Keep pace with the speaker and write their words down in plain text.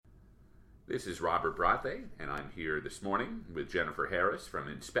This is Robert Brathe, and I'm here this morning with Jennifer Harris from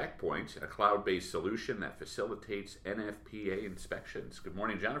InspectPoint, a cloud-based solution that facilitates NFPA inspections. Good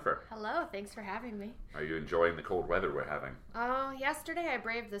morning, Jennifer. Hello, thanks for having me. Are you enjoying the cold weather we're having? Yesterday I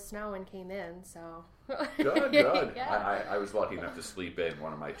braved the snow and came in, so... Good, good. Yeah. I was lucky enough to sleep in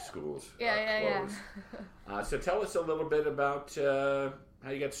one of my schools' closed. So tell us a little bit about how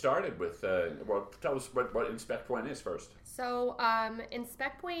you got started with, tell us what InspectPoint is first. So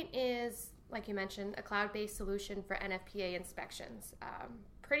InspectPoint is, like you mentioned, a cloud-based solution for NFPA inspections.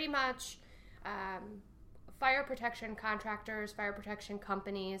 Pretty much fire protection contractors, fire protection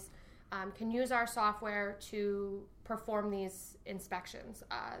companies can use our software to perform these inspections.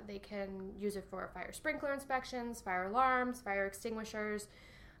 They can use it for fire sprinkler inspections, fire alarms, fire extinguishers.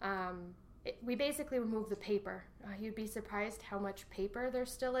 We basically remove the paper. You'd be surprised how much paper there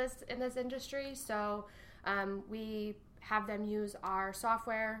still is in this industry. So we have them use our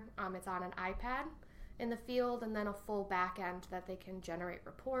software. It's on an iPad in the field, and then a full back end that they can generate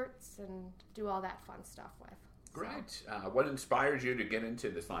reports and do all that fun stuff with. Great. So, what inspired you to get into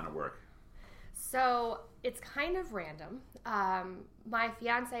this line of work? So it's kind of random. My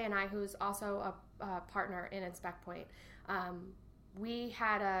fiance and I, who's also a partner in InspectPoint, we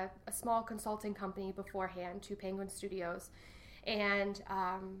had a small consulting company beforehand, Two Penguin Studios, and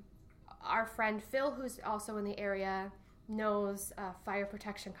our friend Phil, who's also in the area, knows a fire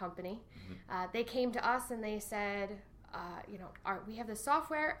protection company. Mm-hmm. They came to us and they said, we have this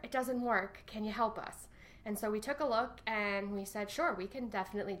software, it doesn't work, can you help us? And so we took a look and we said, sure, we can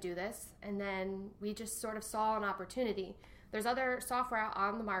definitely do this. And then we just sort of saw an opportunity. There's other software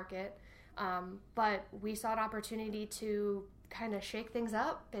on the market, but we saw an opportunity to kind of shake things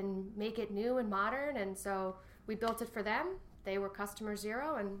up and make it new and modern. And so we built it for them. They were customer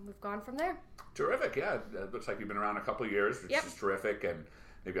zero, and we've gone from there. Terrific, yeah. It looks like you've been around a couple of years, which is terrific. And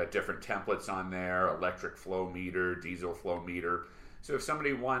they've got different templates on there, electric flow meter, diesel flow meter. So if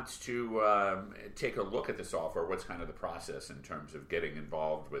somebody wants to take a look at the software, what's kind of the process in terms of getting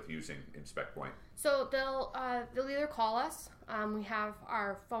involved with using InspectPoint? So they'll either call us. We have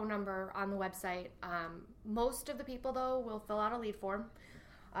our phone number on the website. Most of the people, though, will fill out a lead form.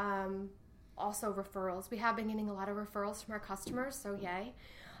 Also referrals. We have been getting a lot of referrals from our customers, so yay.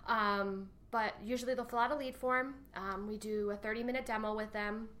 But usually they'll fill out a lead form. We do a 30-minute demo with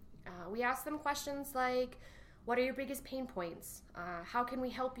them. We ask them questions like, what are your biggest pain points? How can we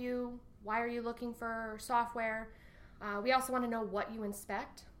help you? Why are you looking for software? We also want to know what you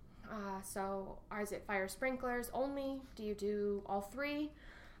inspect. So is it fire sprinklers only? Do you do all three?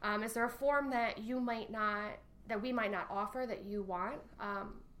 Is there a form that we might not offer that you want?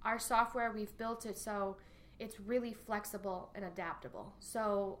 Our software, we've built it so it's really flexible and adaptable.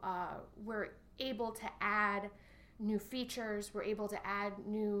 So we're able to add new features, we're able to add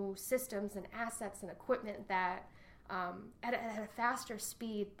new systems and assets and equipment that at a faster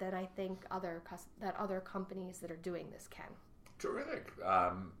speed than I think other companies that are doing this can. Terrific.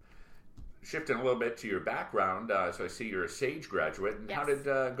 Shifting a little bit to your background, so I see you're a SAGE graduate. And yes. How did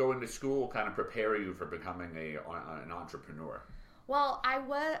going to school kind of prepare you for becoming an entrepreneur? Well,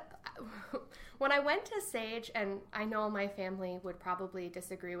 when I went to SAGE, and I know my family would probably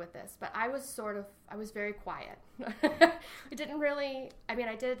disagree with this, but I was very quiet.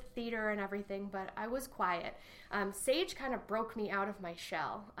 I did theater and everything, but I was quiet. SAGE kind of broke me out of my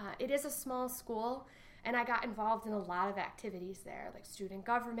shell. It is a small school, and I got involved in a lot of activities there, like student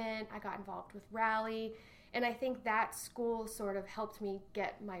government. I got involved with Rally, and I think that school sort of helped me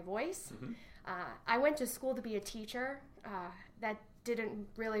get my voice. Mm-hmm. I went to school to be a teacher. That didn't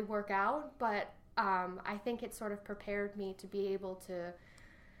really work out, but I think it sort of prepared me to be able to,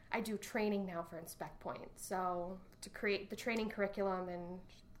 I do training now for InspectPoint, so to create the training curriculum and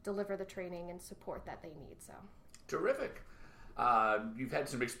deliver the training and support that they need. So terrific. You've had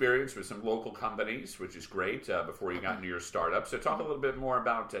some experience with some local companies, which is great, before you got into your startup. So talk a little bit more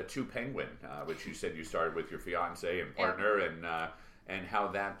about Two Penguin, which you said you started with your fiance and partner, and how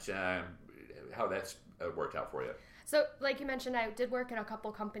that's worked out for you. So, like you mentioned, I did work in a couple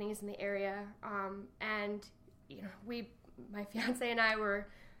companies in the area, and my fiance and I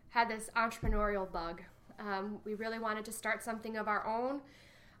had this entrepreneurial bug. We really wanted to start something of our own.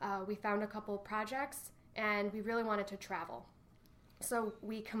 We found a couple projects, and we really wanted to travel. So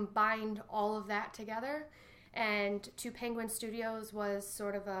we combined all of that together, and Two Penguin Studios was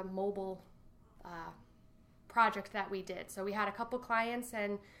sort of a mobile project that we did. So we had a couple clients,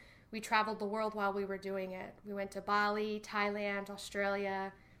 and we traveled the world while we were doing it. We went to Bali, Thailand,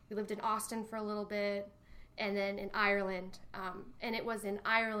 Australia. We lived in Austin for a little bit, and then in Ireland. And it was in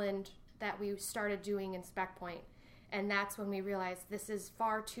Ireland that we started doing InspectPoint. And that's when we realized this is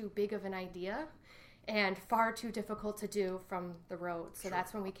far too big of an idea and far too difficult to do from the road. So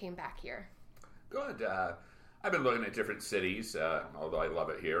that's when we came back here. Good. I've been looking at different cities, although I love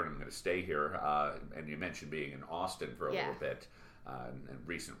it here and I'm going to stay here. And you mentioned being in Austin for a little bit. And a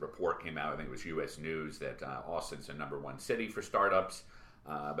recent report came out, I think it was U.S. News, that Austin's the #1 city for startups.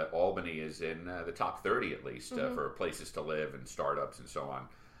 But Albany is in the top 30 at least for places to live and startups and so on.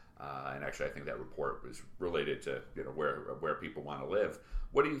 And actually, I think that report was related to where people want to live.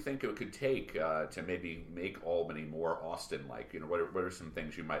 What do you think it could take to maybe make Albany more Austin-like? What are some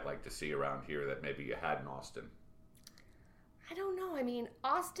things you might like to see around here that maybe you had in Austin? I don't know. I mean,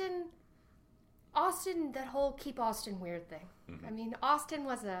 Austin, that whole keep Austin weird thing. Mm-hmm. I mean, Austin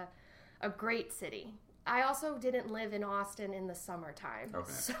was a great city. I also didn't live in Austin in the summertime.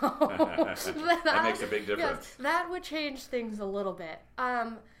 Okay. So that makes a big difference. Yes, that would change things a little bit.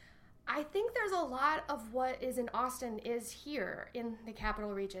 I think there's a lot of what is in Austin is here in the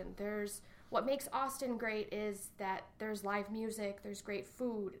capital region. What makes Austin great is that there's live music, there's great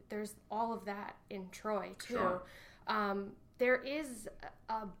food, there's all of that in Troy too. Sure. There is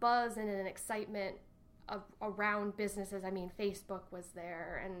a buzz and an excitement around businesses. I mean, Facebook was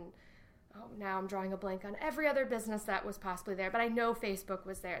there, and now I'm drawing a blank on every other business that was possibly there, but I know Facebook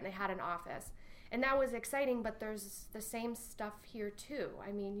was there and they had an office. And that was exciting, but there's the same stuff here too.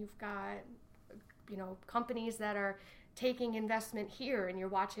 I mean, you've got, companies that are taking investment here and you're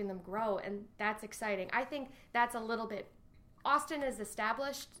watching them grow, and that's exciting. I think that's a little bit, Austin is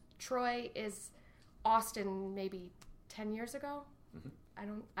established. Troy is Austin maybe 10 years ago.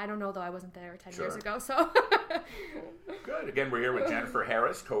 Mm-hmm. I don't know though. I wasn't there 10 years ago, so. Good. Again, we're here with Jennifer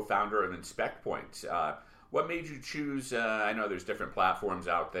Harris, co-founder of InspectPoint. What made you choose? I know there's different platforms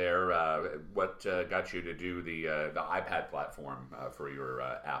out there. What got you to do the iPad platform for your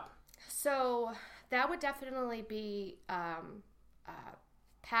app? So that would definitely be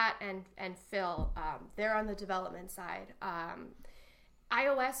Pat and Phil. They're on the development side.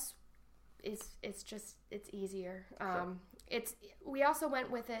 iOS it's easier. Sure. We also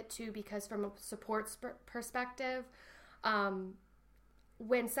went with it too because from a support perspective,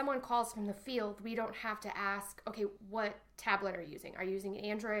 when someone calls from the field, we don't have to ask, okay, what tablet are you using? Are you using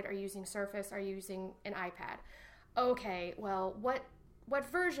Android? Are you using Surface? Are you using an iPad? Okay, well, what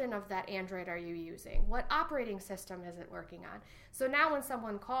version of that Android are you using? What operating system is it working on? So now when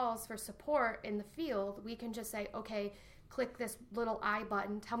someone calls for support in the field, we can just say, okay, click this little I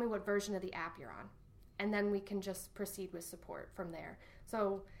button, tell me what version of the app you're on. And then we can just proceed with support from there.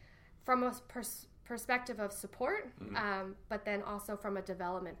 So from a perspective of support, but then also from a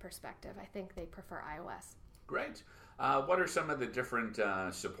development perspective, I think they prefer iOS. Great. What are some of the different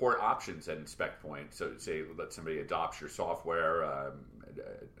support options at InspectPoint? So say that somebody adopts your software, a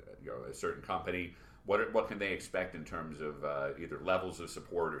certain company. What can they expect in terms of either levels of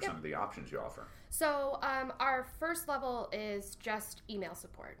support or some of the options you offer? So our first level is just email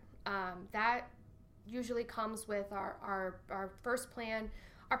support. That usually comes with our first plan.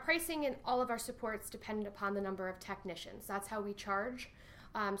 Our pricing and all of our supports depend upon the number of technicians. That's how we charge.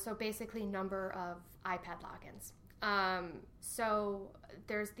 So basically number of iPad logins. So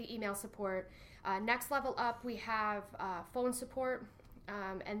there's the email support. Next level up, we have phone support.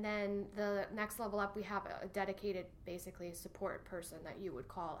 And then the next level up, we have a dedicated, basically, support person that you would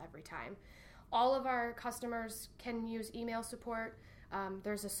call every time. All of our customers can use email support.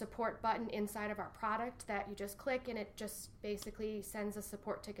 There's a support button inside of our product that you just click, and it just basically sends a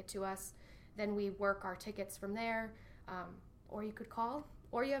support ticket to us. Then we work our tickets from there. Or you could call,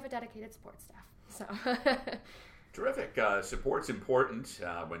 or you have a dedicated support staff. So. Terrific. Support's important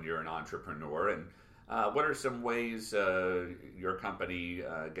when you're an entrepreneur. And what are some ways your company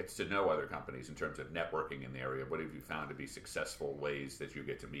gets to know other companies in terms of networking in the area? What have you found to be successful ways that you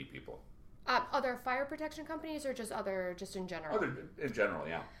get to meet people? Other fire protection companies or just in general? In general,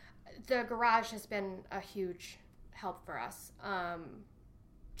 yeah. The garage has been a huge help for us.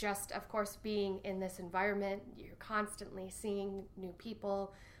 Just, of course, being in this environment, you're constantly seeing new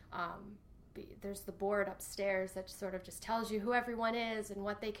people. There's the board upstairs that sort of just tells you who everyone is and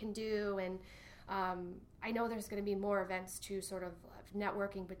what they can do. And I know there's going to be more events to sort of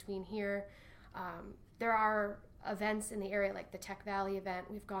networking between here. There are events in the area like the Tech Valley event.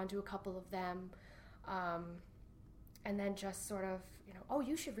 We've gone to a couple of them. And then just sort of,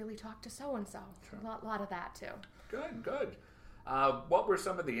 you should really talk to so-and-so. Sure. A lot of that too. Good. What were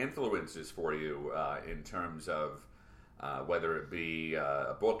some of the influences for you in terms of whether it be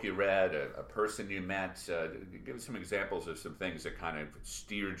a book you read, a person you met? Give us some examples of some things that kind of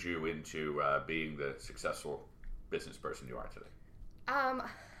steered you into being the successful business person you are today.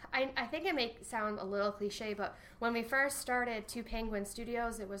 I think it may sound a little cliche, but when we first started Two Penguin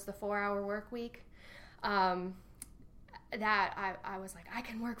Studios, it was the 4-hour work week. That I was like, I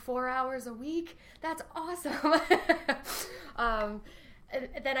can work 4 hours a week. That's awesome.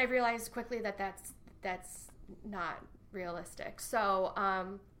 Then I realized quickly that that's not realistic. So,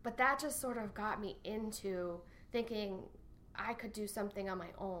 but that just sort of got me into thinking I could do something on my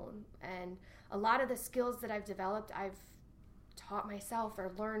own. And a lot of the skills that I've developed, I've taught myself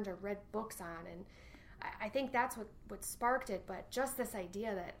or learned or read books on. And I think that's what sparked it. But just this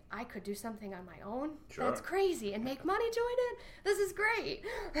idea that I could do something on my own, Sure. That's crazy. And make money doing it, this is great.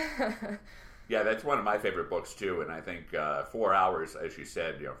 Yeah, that's one of my favorite books too, and I think 4 hours, as you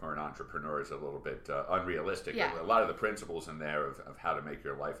said, for an entrepreneur is a little bit unrealistic. Yeah. A lot of the principles in there of how to make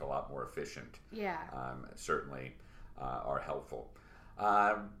your life a lot more efficient, Yeah. Certainly are helpful.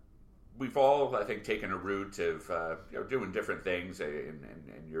 We've all, I think, taken a route of doing different things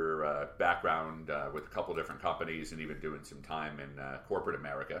in your background with a couple different companies, and even doing some time in corporate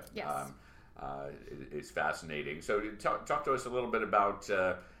America. Yes. Is fascinating. So talk to us a little bit about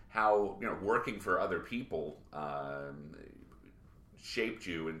how working for other people shaped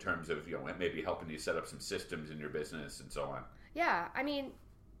you in terms of maybe helping you set up some systems in your business and so on. Yeah, I mean,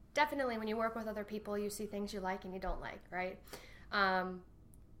 definitely when you work with other people, you see things you like and you don't like, right?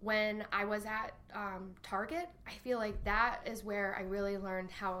 When I was at Target, I feel like that is where I really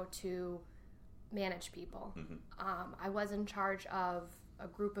learned how to manage people. Mm-hmm. I was in charge of a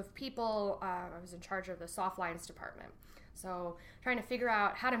group of people. I was in charge of the soft lines department. So trying to figure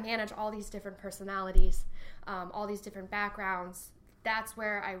out how to manage all these different personalities, all these different backgrounds, that's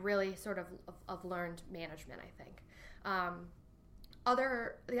where I really sort of learned management, I think.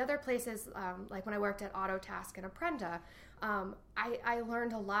 The other places, like when I worked at Autotask and Apprenda, I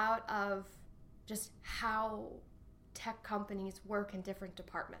learned a lot of just how tech companies work in different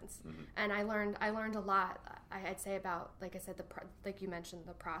departments. Mm-hmm. And I learned a lot, I'd say, about, like I said, like you mentioned,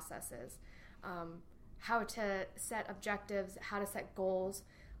 the processes, how to set objectives, how to set goals,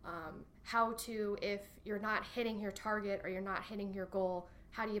 how to, if you're not hitting your target or you're not hitting your goal,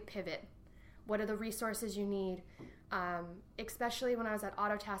 how do you pivot? What are the resources you need? Especially when I was at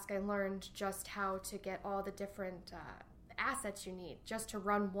Autotask, I learned just how to get all the different assets you need just to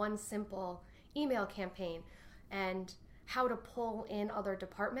run one simple email campaign, and how to pull in other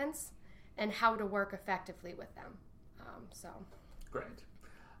departments and how to work effectively with them. Great.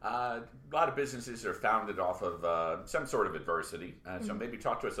 A lot of businesses are founded off of some sort of adversity. So maybe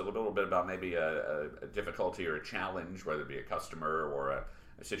talk to us a little bit about maybe a difficulty or a challenge, whether it be a customer or a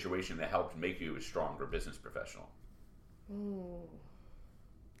situation that helped make you a stronger business professional.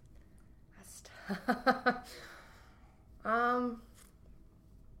 That's tough.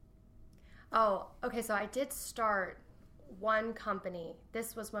 Oh, okay, so I did start one company.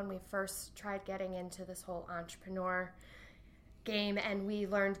 This was when we first tried getting into this whole entrepreneur game, and we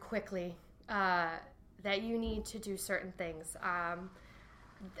learned quickly that you need to do certain things.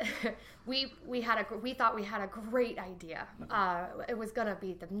 We thought we had a great idea. It was going to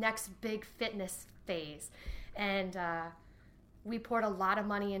be the next big fitness phase, and we poured a lot of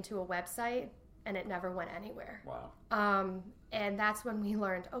money into a website, and it never went anywhere. Wow. And that's when we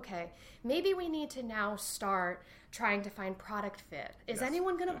learned, okay, maybe we need to now start trying to find product fit. Is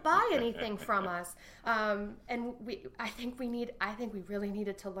anyone going to buy anything from us? And I think we really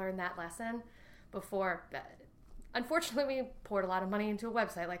needed to learn that lesson before. Unfortunately, we poured a lot of money into a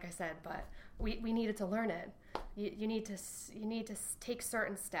website, like I said, but we needed to learn it. You need to take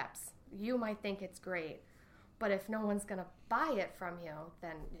certain steps. You might think it's great, but if no one's going to buy it from you,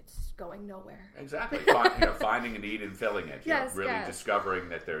 then it's going nowhere. Exactly. Finding a need and filling it. Yes, really discovering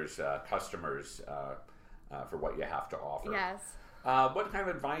that there's customers for what you have to offer. Yes. What kind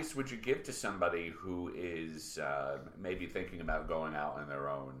of advice would you give to somebody who is maybe thinking about going out on their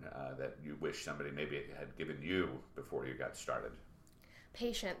own that you wish somebody maybe had given you before you got started?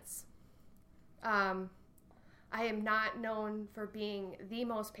 Patience. I am not known for being the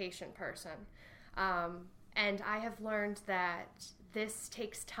most patient person. And I have learned that this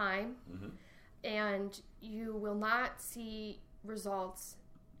takes time, and you will not see results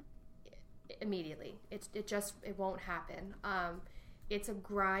immediately. It won't happen. It's a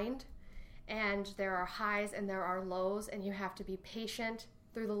grind, and there are highs and there are lows, and you have to be patient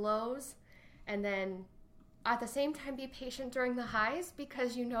through the lows, and then at the same time be patient during the highs,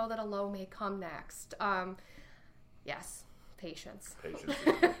 because you know that a low may come next. Yes, patience. Patience.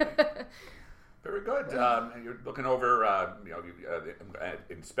 Very good. You're looking over at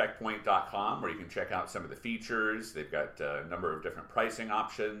inspectpoint.com, where you can check out some of the features. They've got a number of different pricing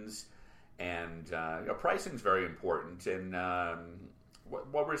options, and pricing is very important. And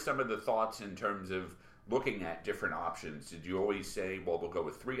what were some of the thoughts in terms of looking at different options? Did you always say, well, we'll go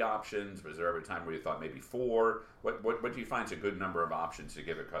with 3 options? Was there ever a time where you thought maybe 4? What do you find is a good number of options to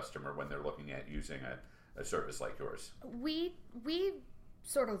give a customer when they're looking at using a service like yours? We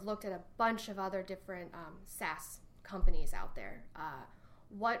sort of looked at a bunch of other different SaaS companies out there.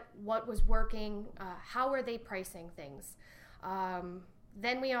 What was working? How were they pricing things?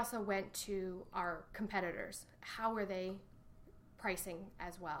 Then we also went to our competitors. How were they pricing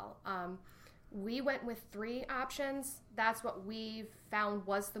as well? We went with 3 options. That's what we found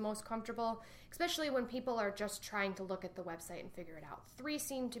was the most comfortable, especially when people are just trying to look at the website and figure it out. 3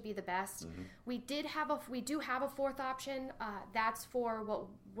 seemed to be the best. Mm-hmm. We do have a 4th option. That's for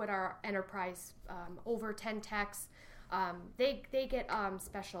what our enterprise over 10 techs. They get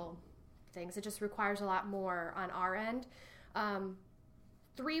special things. It just requires a lot more on our end.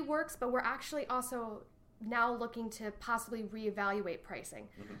 3 works, but we're actually also now looking to possibly reevaluate pricing.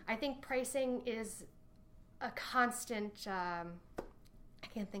 Mm-hmm. I think pricing is a constant, I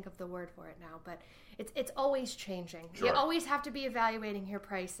can't think of the word for it now, but it's always changing. Sure. You always have to be evaluating your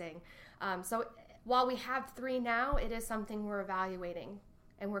pricing. So while we have 3 now, it is something we're evaluating,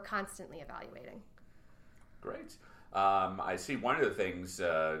 and we're constantly evaluating. Great. I see one of the things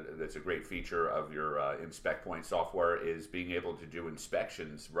that's a great feature of your InspectPoint software is being able to do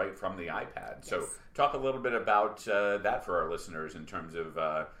inspections right from the iPad. Yes. So talk a little bit about that for our listeners in terms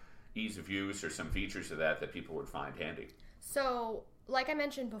of ease of use or some features of that people would find handy. So like I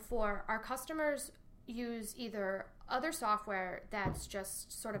mentioned before, our customers use either other software that's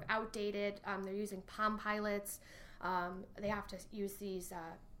just sort of outdated. They're using Palm Pilots. They have to use these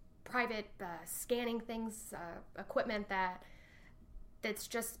private scanning things, equipment that's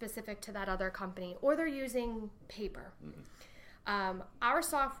just specific to that other company, or they're using paper. Mm-hmm. Our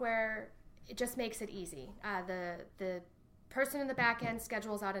software, it just makes it easy. The person in the back end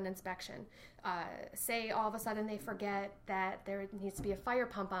schedules out an inspection. Say all of a sudden they forget that there needs to be a fire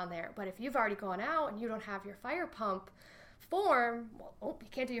pump on there, but if you've already gone out and you don't have your fire pump form, you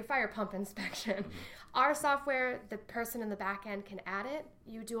can't do your fire pump inspection. Mm-hmm. Our software, the person in the back end can add it.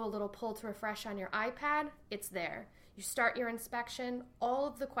 You do a little pull to refresh on your iPad, it's there. You start your inspection. All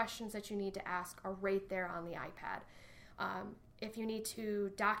of the questions that you need to ask are right there on the iPad. If you need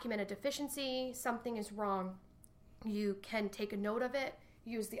to document a deficiency, something is wrong, you can take a note of it,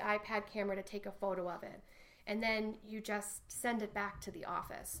 use the iPad camera to take a photo of it, and then you just send it back to the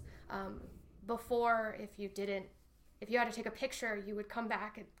office. Before, if you had to take a picture, you would come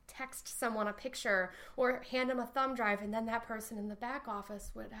back and text someone a picture or hand them a thumb drive, and then that person in the back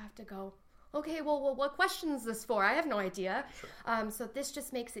office would have to go, okay, well what question is this for? I have no idea. Sure. So this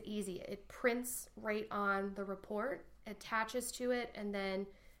just makes it easy. It prints right on the report, attaches to it, and then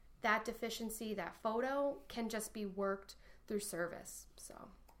that deficiency, that photo, can just be worked through service. So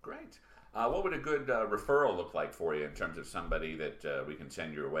great. What would a good referral look like for you in terms of somebody that we can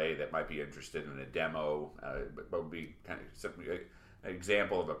send your way that might be interested in a demo? What would be kind of an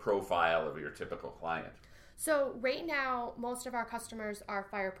example of a profile of your typical client? So right now, most of our customers are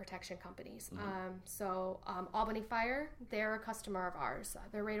fire protection companies. Mm-hmm. Albany Fire, they're a customer of ours.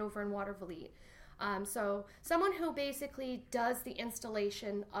 They're right over in Watervliet. So someone who basically does the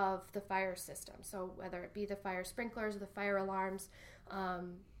installation of the fire system. So whether it be the fire sprinklers or the fire alarms,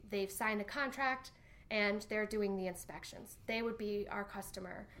 they've signed a contract and they're doing the inspections. They would be our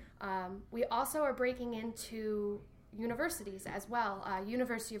customer. We also are breaking into universities as well.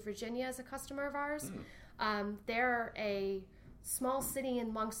 University of Virginia is a customer of ours. They're a small city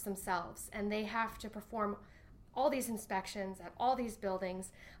amongst themselves, and they have to perform all these inspections at all these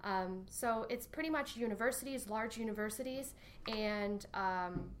buildings. So it's pretty much universities, large universities, and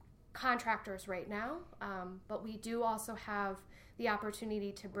contractors right now. But we do also have the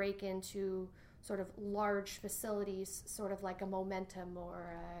opportunity to break into sort of large facilities, sort of like a Momentum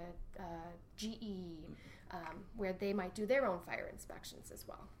or a GE, where they might do their own fire inspections as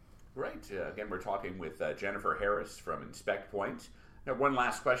well. Great. Again, we're talking with Jennifer Harris from InspectPoint. Now, one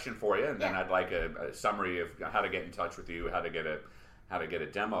last question for you, and then I'd like a summary of how to get in touch with you, how to get a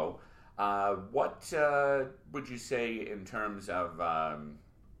demo. What would you say in terms of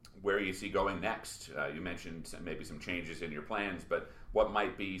where you see going next? You mentioned maybe some changes in your plans, but what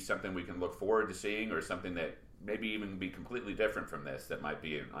might be something we can look forward to seeing, or something that maybe even be completely different from this that might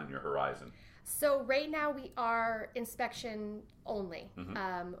be on your horizon? So right now we are inspection only.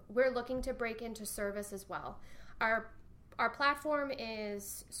 Mm-hmm. We're looking to break into service as well. Our platform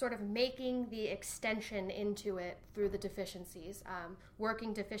is sort of making the extension into it through the deficiencies,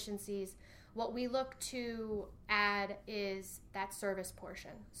 working deficiencies. What we look to add is that service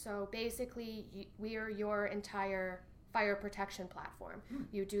portion. So basically, we are your entire fire protection platform.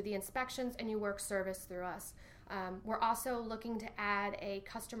 You do the inspections and you work service through us. We're also looking to add a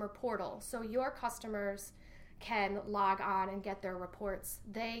customer portal, so your customers can log on and get their reports.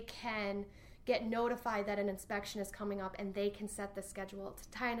 They can get notified that an inspection is coming up, and they can set the schedule to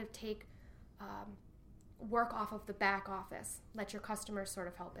kind of take work off of the back office. Let your customers sort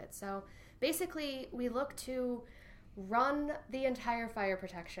of help it. So basically, we look to run the entire fire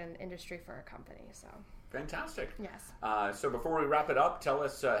protection industry for a company. So fantastic. Yes. So before we wrap it up, tell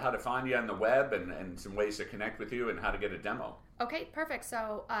us how to find you on the web and some ways to connect with you and how to get a demo. Okay, perfect.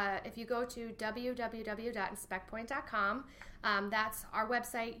 So if you go to www.inspectpoint.com, that's our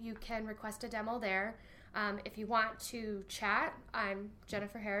website. You can request a demo there. If you want to chat, I'm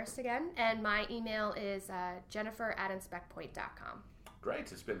Jennifer Harris again, and my email is jennifer@inspectpoint.com.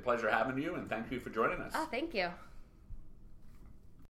 Great. It's been a pleasure having you, and thank you for joining us. Oh, thank you.